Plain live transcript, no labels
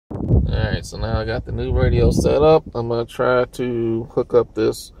Alright, so now I got the new radio set up. I'm going to try to hook up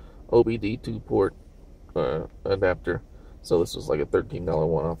this OBDII port adapter. So this was like a $13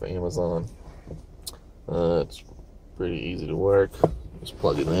 one off of Amazon. It's pretty easy to work. Just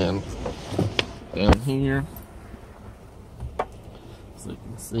plug it in down here. So you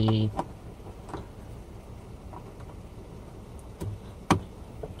can see,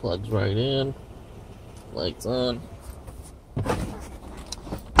 plugs right in, lights on.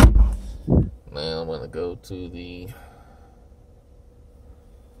 Now I'm going to go to the,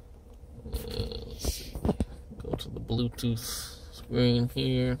 let's see, go to the Bluetooth screen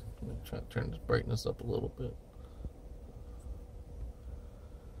here. I'm going to try to turn this brightness up a little bit.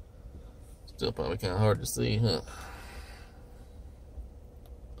 Still probably kind of hard to see, huh?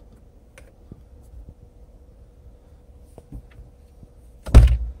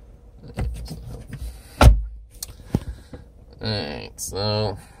 Alright,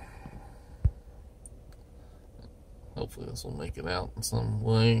 so hopefully this will make it out in some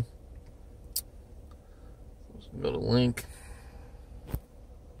way. So go to link.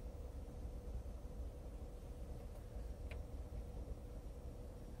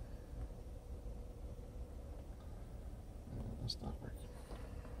 It's not working.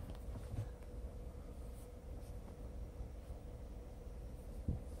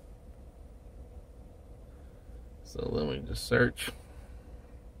 So let me just search.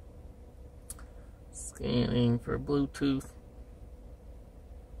 Scanning for Bluetooth.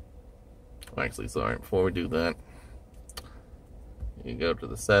 Actually, sorry, before we do that, you go to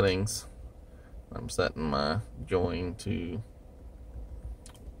the settings. I'm setting my join to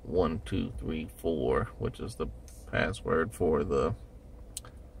 1234, which is the password for the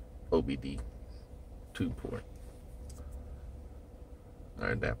OBDII port. Or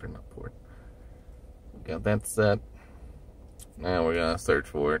adapter, not port. We got that set. Now we're gonna search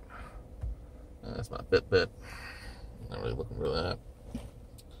for it. That's my Fitbit. Not really looking for that.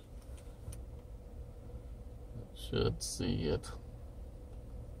 Should see it.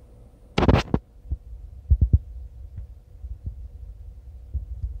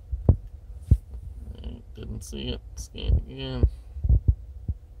 Didn't see it. Scan again.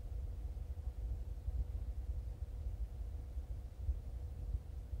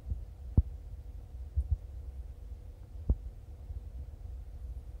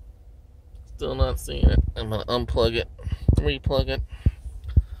 Still not seeing it. I'm going to unplug it, replug it.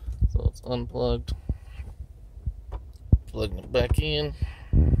 So it's unplugged. Plugging it back in.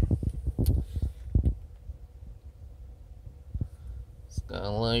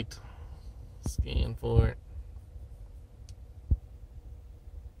 Skylight. Scan for it.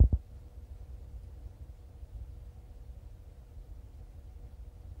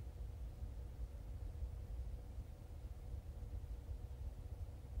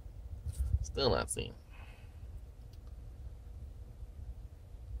 Still not seeing it.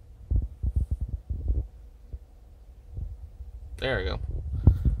 There we go.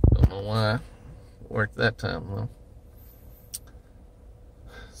 Don't know why it worked that time though.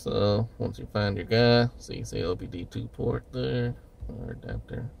 So once you find your guy, so you see OBDII port there, or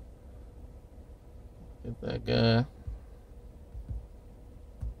adapter. Get that guy.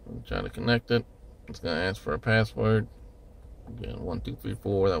 Try to connect it. It's gonna ask for a password. Again,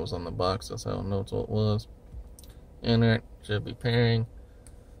 1234, that was on the box, that's how it knows what it was. Enter it, should be pairing,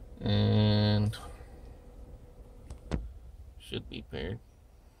 and should be paired.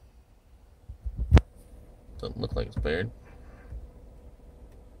 Doesn't look like it's paired.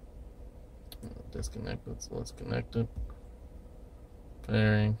 Disconnected, so let's connect it.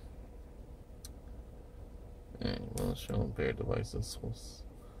 Pairing. And we'll show them paired devices. We'll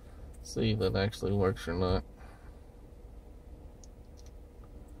see if that actually works or not.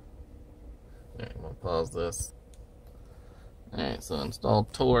 Alright, I'm gonna pause this. Alright, so install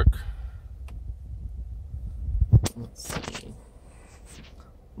torque. Let's see.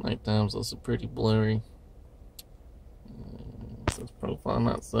 Night times looks pretty blurry. It says profile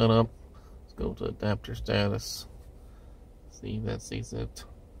not set up. Let's go to adapter status. See if that sees it.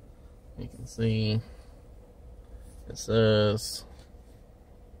 You can see it says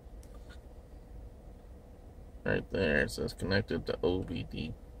right there, it says connected to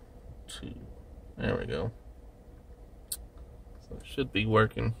OBDII. There we go. So it should be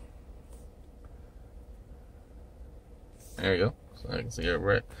working. There we go. So I can see a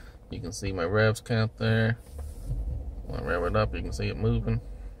rev. You can see my revs count there. When I rev it up, you can see it moving.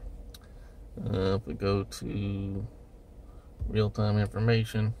 If we go to real-time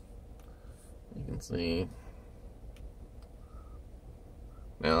information, you can see.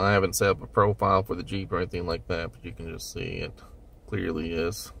 Now I haven't set up a profile for the Jeep or anything like that, but you can just see it clearly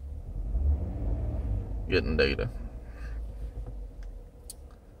is getting data.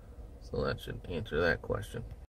 So that should answer that question.